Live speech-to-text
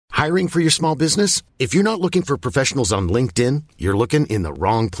Hiring for your small business? If you're not looking for professionals on LinkedIn, you're looking in the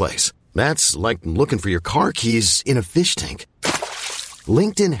wrong place. That's like looking for your car keys in a fish tank.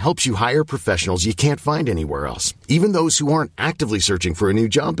 LinkedIn helps you hire professionals you can't find anywhere else, even those who aren't actively searching for a new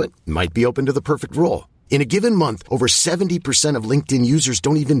job but might be open to the perfect role. In a given month, over 70% of LinkedIn users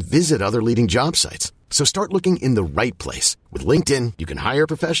don't even visit other leading job sites. So start looking in the right place. With LinkedIn, you can hire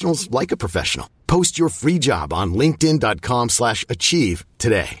professionals like a professional. Post your free job on linkedin.com/achieve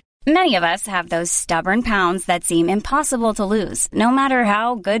today. Many of us have those stubborn pounds that seem impossible to lose, no matter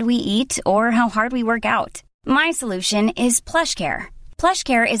how good we eat or how hard we work out. My solution is PlushCare.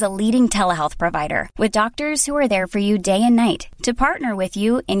 PlushCare is a leading telehealth provider with doctors who are there for you day and night to partner with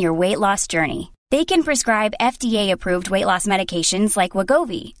you in your weight loss journey. They can prescribe FDA-approved weight loss medications like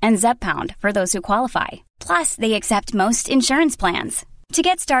Wegovy and Zepbound for those who qualify. Plus, they accept most insurance plans. To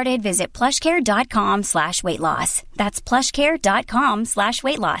get started, visit plushcare.com/weightloss. That's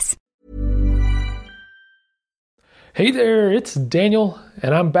plushcare.com/weightloss. Hey there, it's Daniel,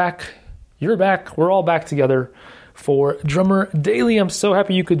 and I'm back. You're back. We're all back together for Drummer Daily. I'm so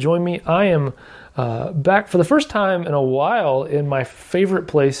happy you could join me. I am back for the first time in a while in my favorite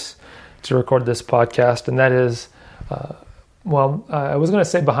place to record this podcast, and that is, I was going to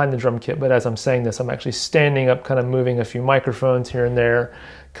say behind the drum kit, but as I'm saying this, I'm actually standing up, kind of moving a few microphones here and there,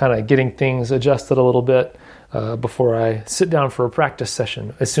 kind of getting things adjusted a little bit before I sit down for a practice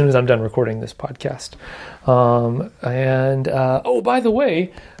session as soon as I'm done recording this podcast. By the way,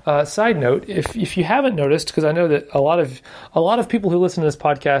 side note, if you haven't noticed, because I know that a lot of people who listen to this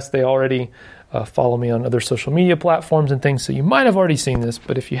podcast, they already follow me on other social media platforms and things, so you might have already seen this,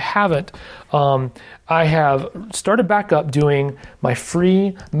 but if you haven't, I have started back up doing my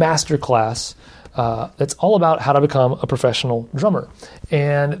free masterclass that's all about how to become a professional drummer.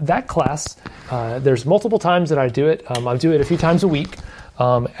 And that class, there's multiple times that I do it. I do it a few times a week,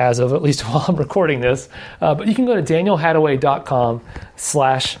 as of at least while I'm recording this. But you can go to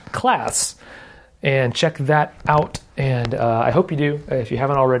danielhadaway.com/class and check that out. And I hope you do, if you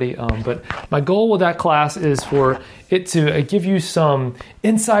haven't already. But my goal with that class is for it to give you some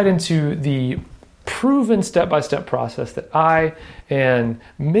insight into the proven step-by-step process that I and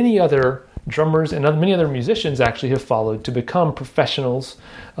many other drummers and many other musicians actually have followed to become professionals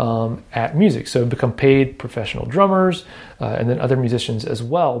at music. So become paid professional drummers and then other musicians as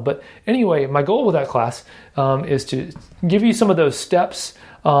well. But anyway, my goal with that class is to give you some of those steps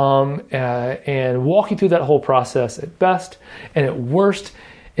and walk you through that whole process at best, and at worst,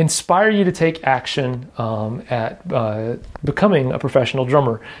 inspire you to take action at becoming a professional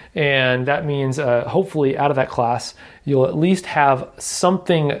drummer. And that means hopefully out of that class, you'll at least have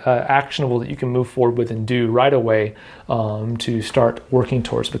something actionable that you can move forward with and do right away to start working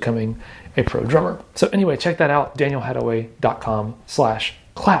towards becoming a pro drummer. So anyway, check that out,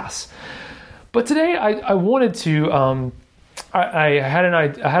 danielhadaway.com/class. But today I wanted to, I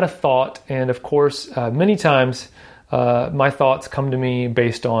had a thought, and of course, many times my thoughts come to me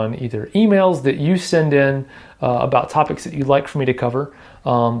based on either emails that you send in about topics that you'd like for me to cover,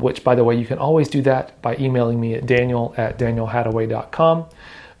 which, by the way, you can always do that by emailing me at daniel@danielhadaway.com.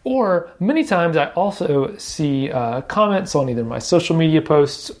 Or many times I also see comments on either my social media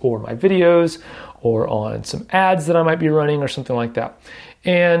posts or my videos or on some ads that I might be running or something like that.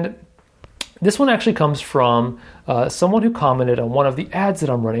 And this one actually comes from someone who commented on one of the ads that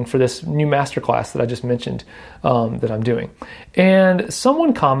I'm running for this new masterclass that I just mentioned that I'm doing. And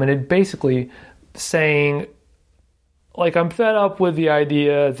someone commented basically saying, like, I'm fed up with the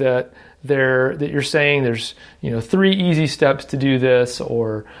idea that you're saying there's 3 easy steps to do this,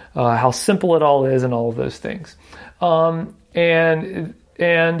 or how simple it all is, and all of those things. And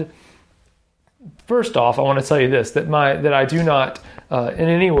first off, I want to tell you this, that I do not in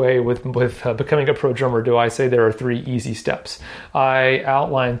any way with becoming a pro drummer do I say there are 3 easy steps. I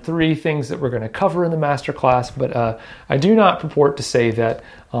outlined 3 things that we're going to cover in the masterclass, but I do not purport to say that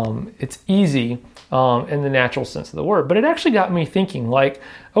it's easy in the natural sense of the word. But it actually got me thinking, like,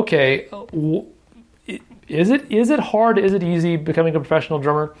 okay, is it hard? Is it easy becoming a professional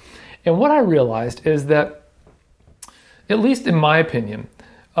drummer? And what I realized is that, at least in my opinion,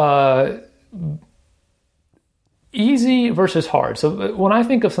 easy versus hard. So when I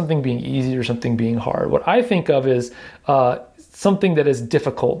think of something being easy or something being hard, what I think of is something that is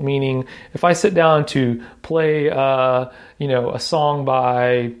difficult, meaning if I sit down to play, a song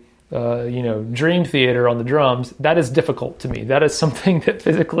by, Dream Theater on the drums, that is difficult to me. That is something that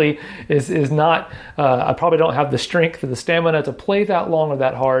physically is not, I probably don't have the strength or the stamina to play that long or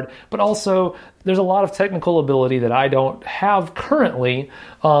that hard, but also there's a lot of technical ability that I don't have currently.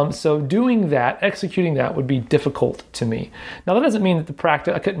 So doing that, executing that would be difficult to me. Now that doesn't mean that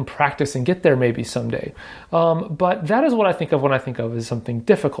I couldn't practice and get there maybe someday. But that is what I think of when I think of as something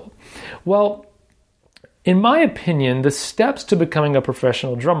difficult. Well, in my opinion, the steps to becoming a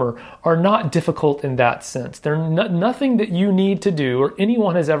professional drummer are not difficult in that sense. They're nothing that you need to do or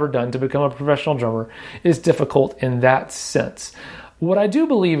anyone has ever done to become a professional drummer is difficult in that sense. What I do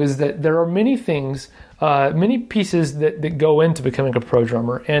believe is that there are many things, many pieces that go into becoming a pro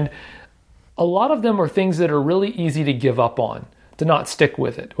drummer, and a lot of them are things that are really easy to give up on, to not stick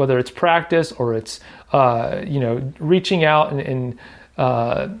with it, whether it's practice or it's reaching out and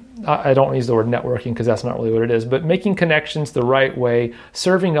I don't use the word networking because that's not really what it is, but making connections the right way,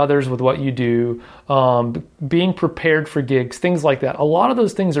 serving others with what you do, being prepared for gigs, things like that. A lot of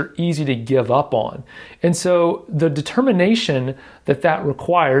those things are easy to give up on. And so the determination that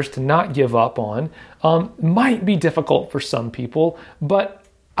requires to not give up on might be difficult for some people, but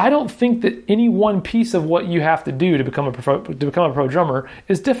I don't think that any one piece of what you have to do to become a pro drummer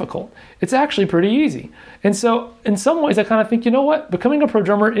is difficult. It's actually pretty easy. And so in some ways I kind of think, you know what, becoming a pro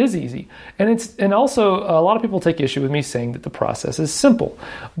drummer is easy. And also a lot of people take issue with me saying that the process is simple.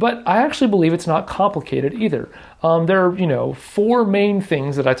 But I actually believe it's not complicated either. There are, 4 main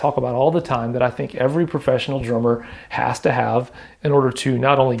things that I talk about all the time that I think every professional drummer has to have in order to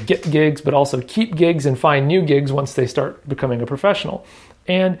not only get gigs, but also keep gigs and find new gigs once they start becoming a professional.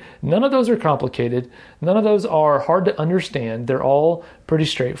 And none of those are complicated. None of those are hard to understand. They're all pretty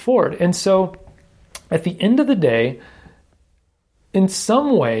straightforward. And so at the end of the day, in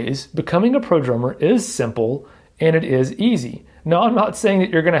some ways, becoming a pro drummer is simple and it is easy. Now, I'm not saying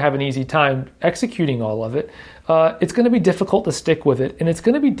that you're going to have an easy time executing all of it. It's going to be difficult to stick with it, and it's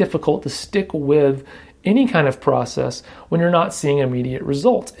going to be difficult to stick with any kind of process when you're not seeing immediate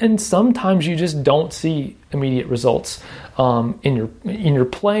results. And sometimes you just don't see immediate results in your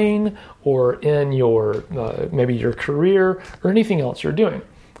playing or in your maybe your career or anything else you're doing.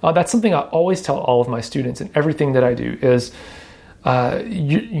 That's something I always tell all of my students in everything that I do is,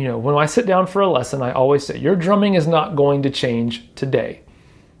 when I sit down for a lesson, I always say, your drumming is not going to change today.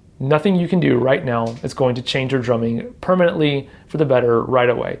 Nothing you can do right now is going to change your drumming permanently for the better right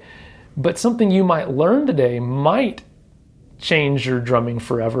away. But something you might learn today might change your drumming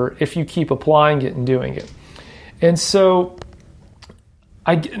forever if you keep applying it and doing it. And so,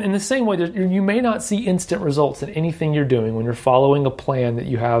 in the same way, you may not see instant results in anything you're doing when you're following a plan that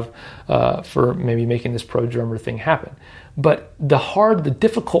you have for maybe making this pro drummer thing happen. But the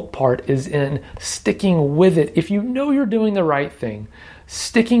difficult part is in sticking with it. If you know you're doing the right thing,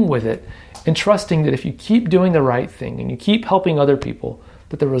 sticking with it and trusting that if you keep doing the right thing and you keep helping other people,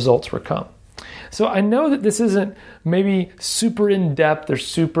 that the results will come. So I know that this isn't maybe super in-depth or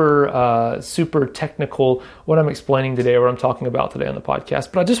super technical what I'm explaining today or what I'm talking about today on the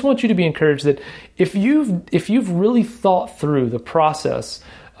podcast, but I just want you to be encouraged that if you've really thought through the process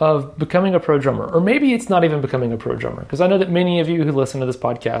of becoming a pro drummer, or maybe it's not even becoming a pro drummer, because I know that many of you who listen to this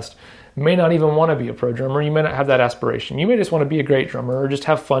podcast may not even want to be a pro drummer. You may not have that aspiration. You may just want to be a great drummer or just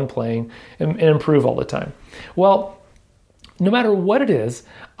have fun playing and improve all the time. Well, no matter what it is,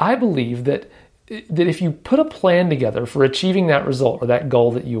 I believe that if you put a plan together for achieving that result or that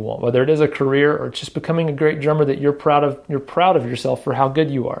goal that you want, whether it is a career or just becoming a great drummer that you're proud of yourself for how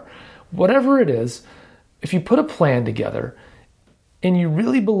good you are, whatever it is, if you put a plan together and you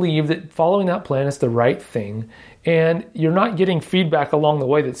really believe that following that plan is the right thing, and you're not getting feedback along the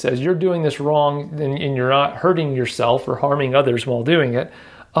way that says you're doing this wrong and you're not hurting yourself or harming others while doing it,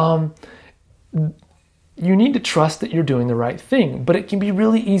 you need to trust that you're doing the right thing. But it can be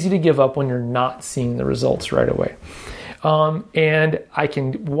really easy to give up when you're not seeing the results right away. And I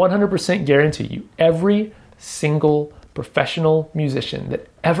can 100% guarantee you, every single professional musician that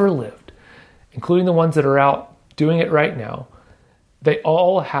ever lived, including the ones that are out doing it right now, they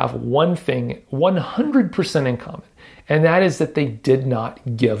all have one thing 100% in common, and that is that they did not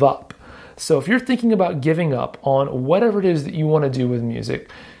give up. So if you're thinking about giving up on whatever it is that you want to do with music,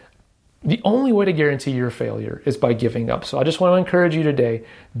 the only way to guarantee your failure is by giving up. So I just want to encourage you today,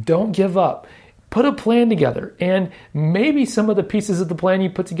 don't give up. Put a plan together, and maybe some of the pieces of the plan you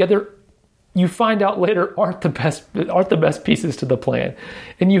put together, you find out later aren't the best pieces to the plan,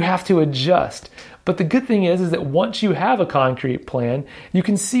 and you have to adjust. But the good thing is that once you have a concrete plan, you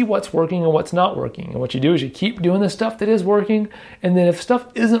can see what's working and what's not working. And what you do is you keep doing the stuff that is working, and then if stuff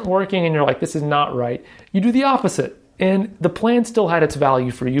isn't working and you're like, this is not right, you do the opposite. And the plan still had its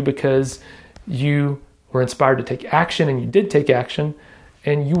value for you because you were inspired to take action, and you did take action,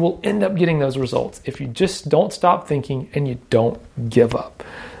 and you will end up getting those results if you just don't stop thinking and you don't give up.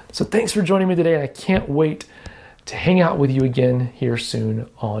 So thanks for joining me today, and I can't wait to hang out with you again here soon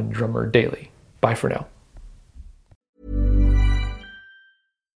on Drummer Daily. Bye for now.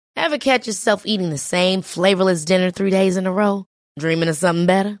 Ever catch yourself eating the same flavorless dinner 3 days in a row? Dreaming of something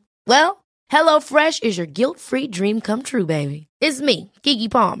better? Well, HelloFresh is your guilt-free dream come true, baby. It's me, Keke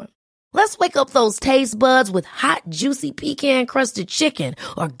Palmer. Let's wake up those taste buds with hot, juicy pecan-crusted chicken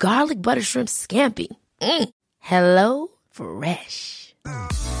or garlic butter shrimp scampi. Hello Fresh.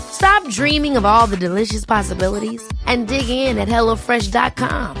 Stop dreaming of all the delicious possibilities and dig in at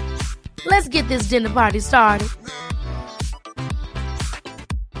HelloFresh.com. Let's get this dinner party started.